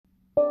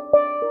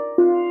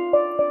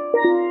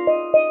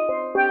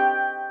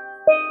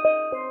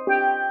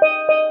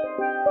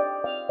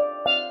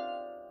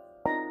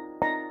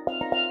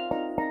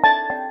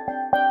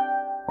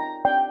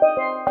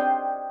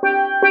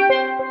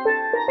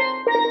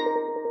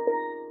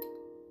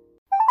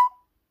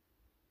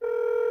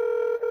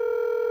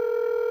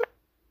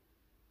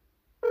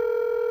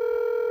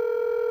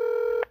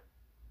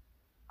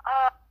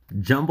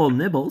Jumble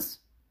Nibbles.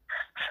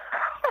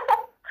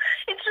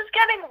 It's just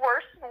getting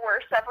worse and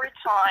worse every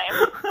time.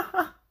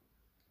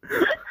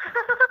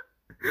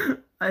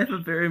 I have a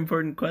very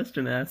important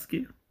question to ask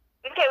you.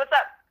 Okay, what's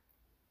up?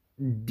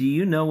 Do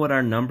you know what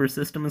our number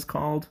system is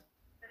called?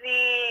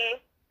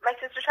 My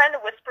sister's trying to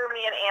whisper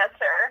me an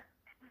answer,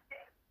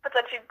 but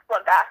then she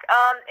went back.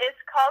 It's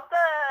called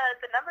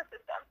the number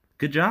system.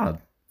 Good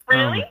job.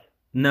 Really?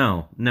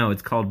 No,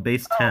 it's called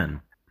base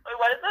 10. Wait,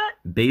 what is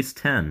it? Base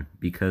 10,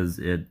 because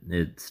it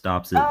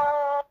stops at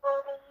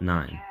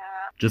 9. Yeah.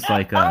 Just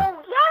like Oh, yeah!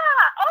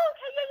 Oh,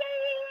 okay,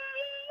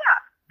 yeah.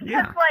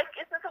 Yeah. Because, like,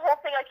 it's the whole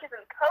thing, like, because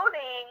in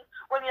coding,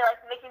 when you're,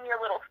 like, making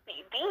your little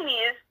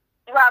CDs,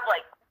 you have,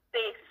 like,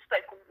 base,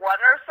 like, 1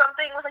 or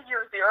something with, like,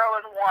 your 0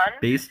 and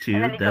 1. Base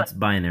 2, that's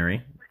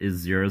binary, is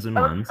zeros and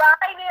ones.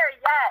 Binary,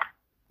 yes.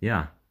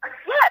 Yeah.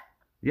 Yes.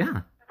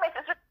 Yeah. My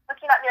sister's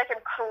looking at me like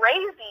I'm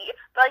crazy.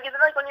 But, like, isn't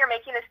it, like, when you're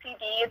making a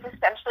CD, it's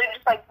essentially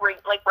just, like, rows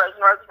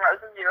and rows and rows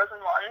and zeros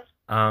and ones?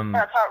 And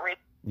that's how it reads.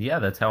 Yeah,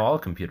 that's how all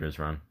computers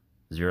run.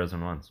 Zeros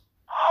and ones.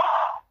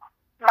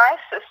 My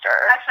sister.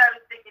 Actually, I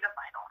was thinking of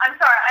final. I'm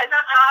sorry. I'm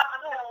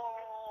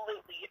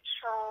absolutely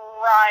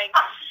trying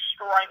to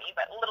destroy me,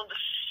 but little does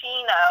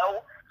she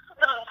know,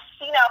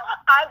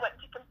 I went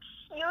to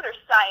computer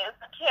science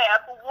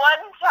camp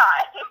one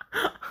time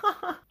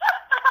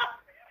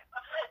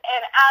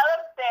in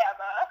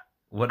Alabama.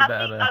 What at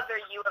about the other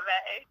U of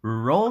A?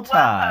 Roll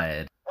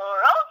Tide?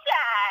 Roll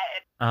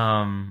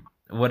Tide.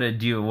 What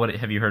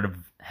have you heard of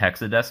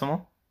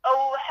hexadecimal?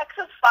 Oh, hex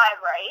is 5,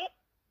 right?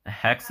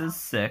 Hex is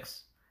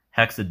 6.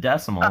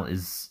 Hexadecimal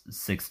is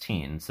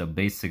 16, so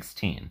base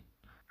 16.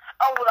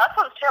 Oh, well, that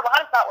sounds terrible. How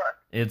does that work?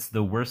 It's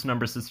the worst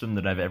number system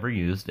that I've ever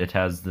used. It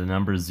has the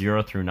numbers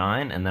 0 through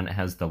 9, and then it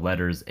has the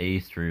letters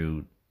A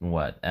through,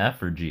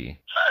 F or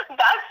G?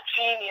 That's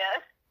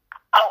genius.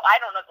 Oh, I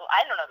don't know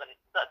the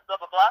blah,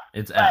 blah, blah.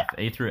 It's F,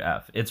 A through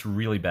F. It's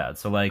really bad.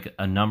 So, like,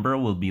 a number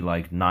will be,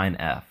 like,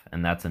 9F,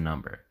 and that's a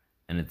number,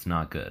 and it's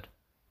not good.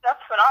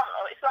 That's phenomenal.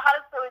 So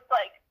it's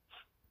like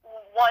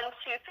 1, 2,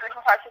 3,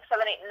 4, 5, 6,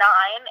 7, 8, 9,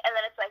 and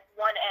then it's like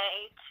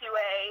 1A,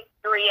 2A,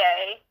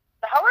 3A. Is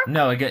that how it works?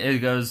 No, it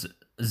goes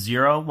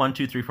 0, 1,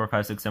 2, 3, 4,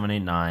 5, 6, 7, 8,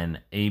 9,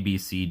 A, B,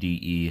 C, D,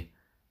 E,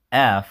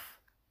 F,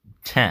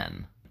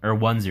 10. Or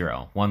 1,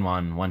 0, 1,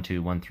 1, 1,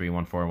 2, 1, 3,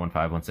 1, 4, 1,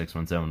 5, 1, 6,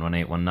 1, 7, 1,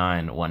 8, 1,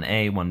 9,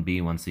 1A,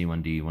 1B, 1C,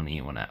 1D,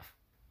 1E, 1F.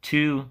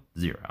 2,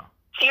 0.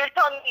 So you're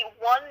telling me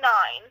 1,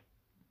 9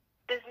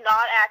 does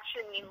not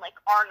actually mean like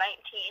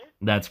R19?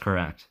 That's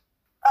correct.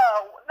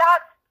 Oh,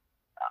 that's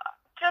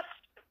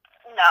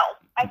no,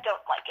 I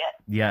don't like it.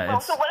 Yeah,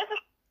 so what is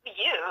it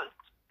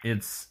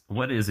used?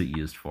 What is it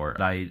used for?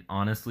 I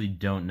honestly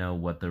don't know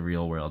what the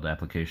real world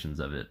applications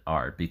of it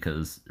are,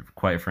 because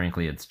quite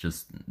frankly, it's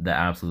just the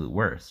absolute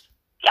worst.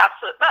 The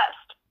absolute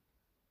best.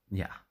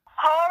 Yeah.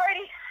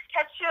 Alrighty,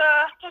 catch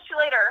you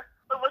later.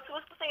 But what's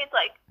the thing? It's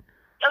like,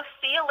 oh,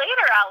 see you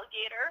later,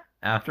 alligator.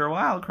 After a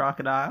while,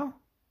 crocodile.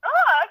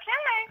 Oh,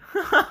 okay.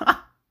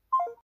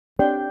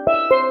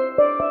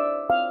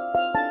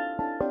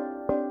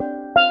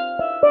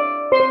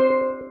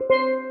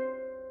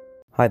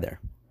 Hi there.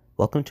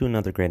 Welcome to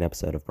another great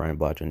episode of Brian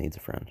Blodgett Needs a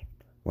Friend.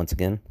 Once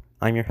again,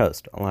 I'm your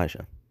host,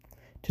 Elijah.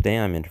 Today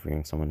I'm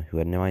interviewing someone who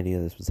had no idea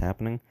this was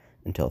happening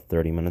until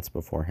 30 minutes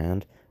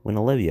beforehand when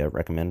Olivia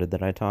recommended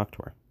that I talk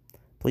to her.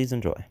 Please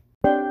enjoy.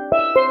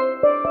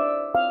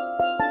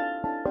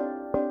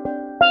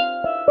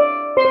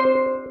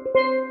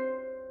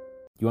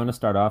 You want to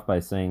start off by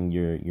saying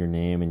your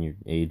name and your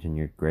age and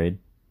your grade?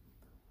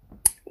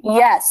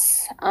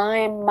 Yes,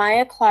 I'm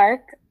Maya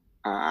Clark.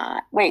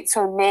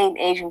 Name,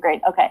 age, and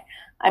grade. Okay.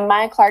 I'm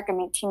Maya Clark. I'm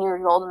 18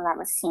 years old, and I'm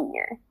a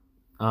senior.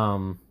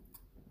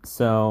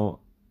 So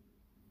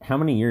how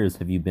many years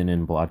have you been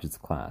in Blodgett's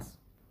class?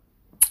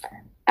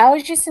 I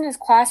was just in his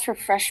class for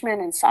freshman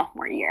and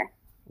sophomore year.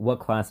 What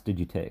class did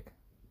you take?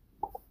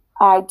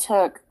 I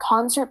took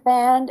concert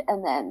band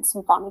and then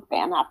symphonic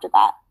band after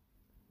that.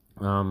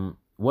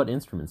 What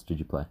instruments did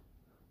you play?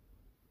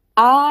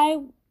 I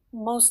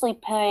mostly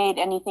played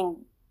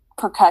anything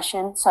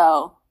percussion,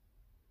 so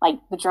like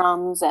the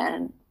drums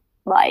and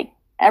like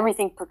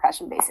everything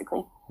percussion,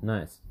 basically.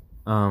 Nice.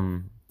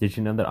 Did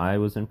you know that I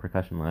was in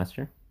percussion last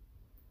year?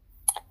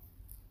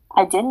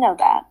 I did know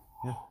that.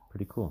 Yeah,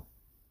 pretty cool.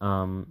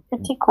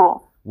 Pretty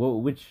cool.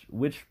 Well,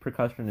 which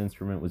percussion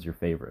instrument was your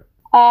favorite?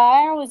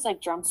 I always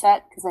like drum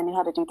set because I knew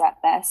how to do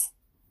that best.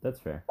 That's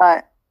fair.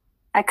 But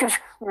I could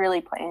really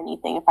play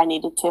anything if I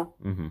needed to.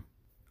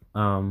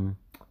 Mm-hmm.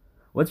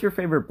 What's your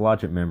favorite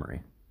Blodgett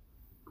memory?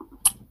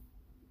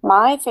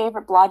 My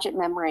favorite Blodgett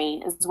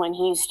memory is when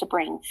he used to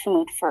bring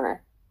food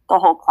for the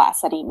whole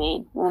class that he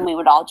made, and we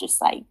would all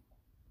just like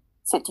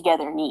sit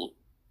together and eat.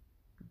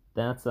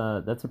 That's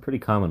a pretty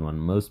common one.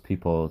 Most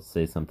people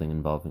say something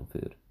involving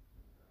food.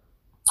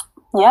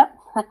 Yep.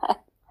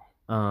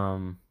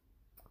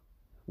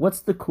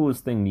 What's the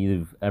coolest thing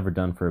you've ever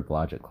done for a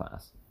Blodgett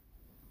class?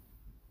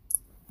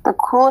 The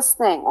coolest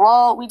thing?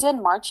 Well, we did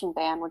marching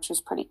band, which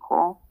was pretty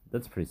cool.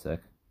 That's pretty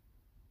sick.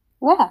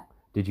 Yeah.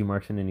 Did you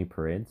march in any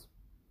parades?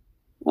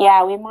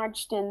 Yeah, we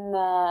marched in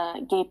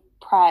the Gay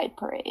Pride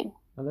Parade.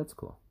 Oh, that's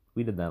cool.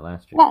 We did that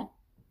last year.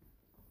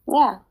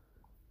 Yeah.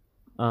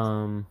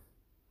 Yeah.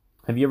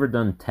 Have you ever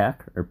done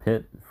Tech or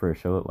Pit for a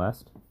show at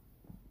West?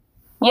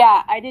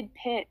 Yeah, I did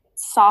Pitt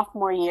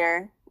sophomore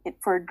year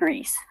for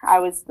Greece. I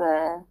was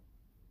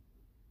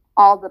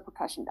all the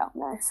percussion down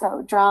there.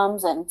 So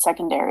drums and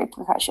secondary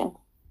percussion.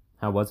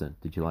 How was it?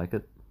 Did you like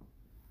it?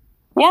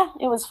 Yeah,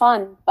 it was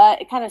fun, but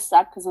it kind of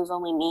sucked because it was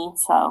only me,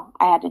 so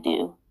I had to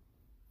do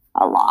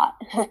a lot.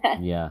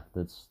 Yeah,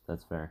 that's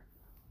fair.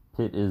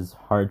 Pit is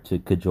hard to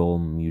cajole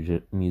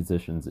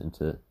musicians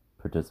into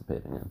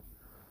participating in.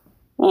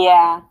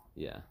 Yeah,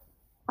 Yeah.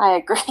 I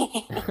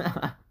agree.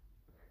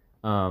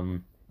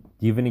 Do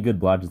you have any good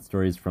Blodgett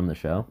stories from the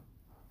show?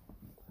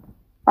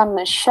 From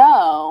the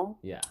show,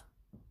 Yeah.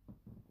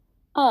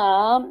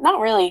 not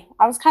really.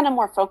 I was kind of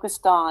more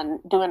focused on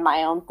doing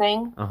my own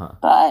thing, Uh-huh.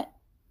 but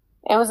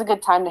it was a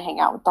good time to hang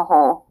out with the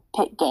whole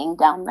Pit gang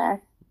down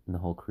there. And the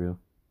whole crew.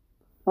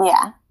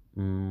 Yeah.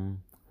 Do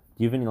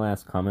you have any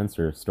last comments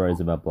or stories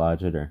about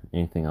Blodgett or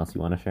anything else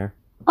you want to share?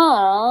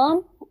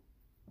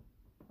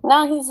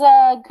 No, he's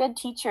a good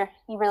teacher.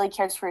 He really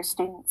cares for his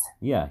students.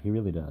 Yeah, he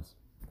really does.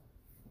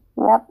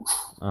 Yep.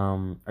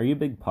 Are you a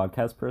big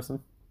podcast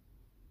person?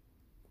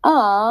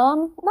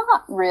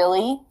 Not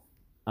really.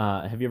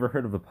 Have you ever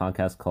heard of a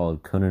podcast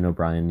called Conan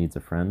O'Brien Needs a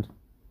Friend?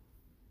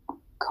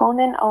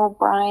 Conan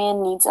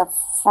O'Brien Needs a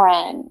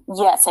Friend.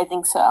 Yes, I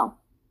think so.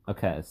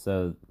 Okay,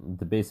 so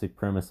the basic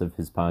premise of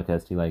his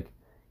podcast,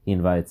 he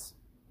invites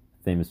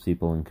famous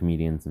people and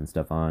comedians and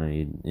stuff on, and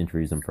he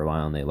interviews them for a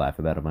while, and they laugh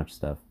about a bunch of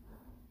stuff.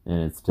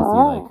 And it's to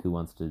see who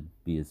wants to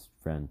be his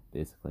friend,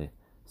 basically.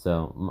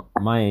 So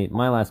my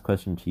last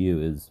question to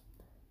you is,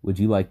 would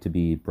you like to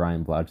be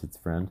Brian Blodgett's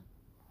friend?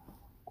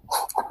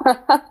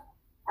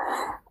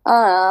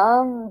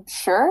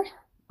 Sure.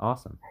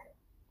 Awesome.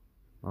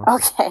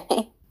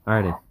 Okay.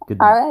 Alrighty. Good.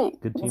 All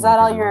right. Good teamwork, Is that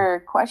all everyone. your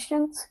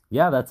questions?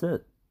 Yeah, that's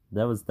it.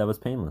 That was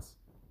painless.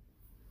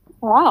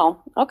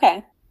 Wow.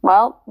 Okay.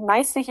 Well,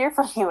 nice to hear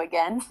from you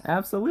again.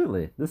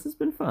 Absolutely. This has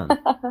been fun.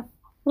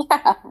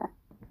 Yeah.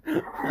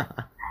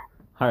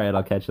 All right,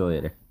 I'll catch you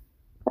later.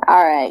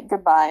 All right.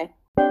 Goodbye.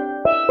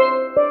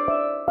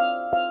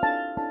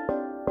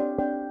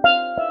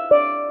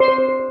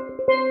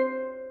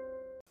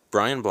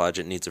 Brian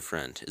Blodgett Needs a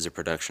Friend is a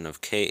production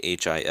of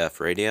KHIF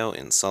Radio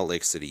in Salt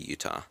Lake City,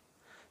 Utah.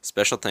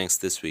 Special thanks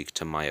this week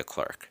to Maya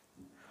Clark.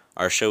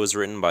 Our show is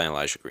written by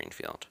Elijah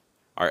Greenfield.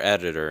 Our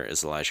editor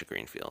is Elijah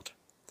Greenfield.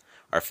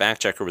 Our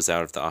fact checker was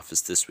out of the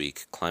office this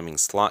week climbing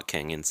slot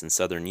canyons in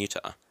southern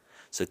Utah,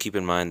 so keep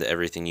in mind that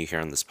everything you hear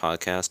on this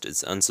podcast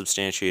is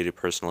unsubstantiated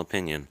personal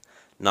opinion,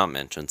 not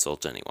meant to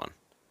insult anyone.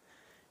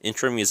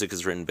 Intro music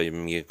is written by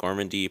Mia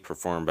Gormandy,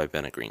 performed by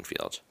Benna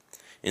Greenfield.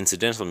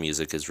 Incidental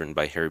music is written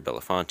by Harry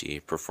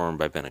Belafonte, performed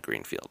by Benna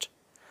Greenfield.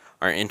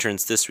 Our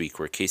interns this week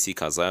were Casey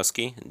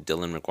Kozlowski,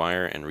 Dylan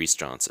McGuire, and Reese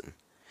Johnson.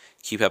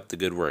 Keep up the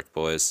good work,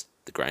 boys.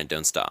 The grind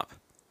don't stop.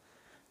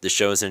 The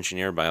show is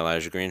engineered by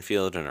Elijah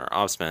Greenfield, and our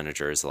ops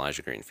manager is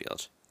Elijah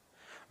Greenfield.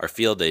 Our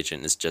field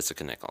agent is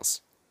Jessica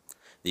Nichols.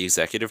 The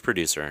executive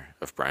producer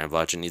of Brian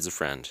Blodgett Needs a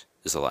Friend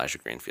is Elijah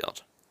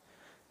Greenfield.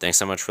 Thanks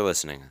so much for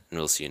listening, and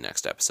we'll see you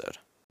next episode.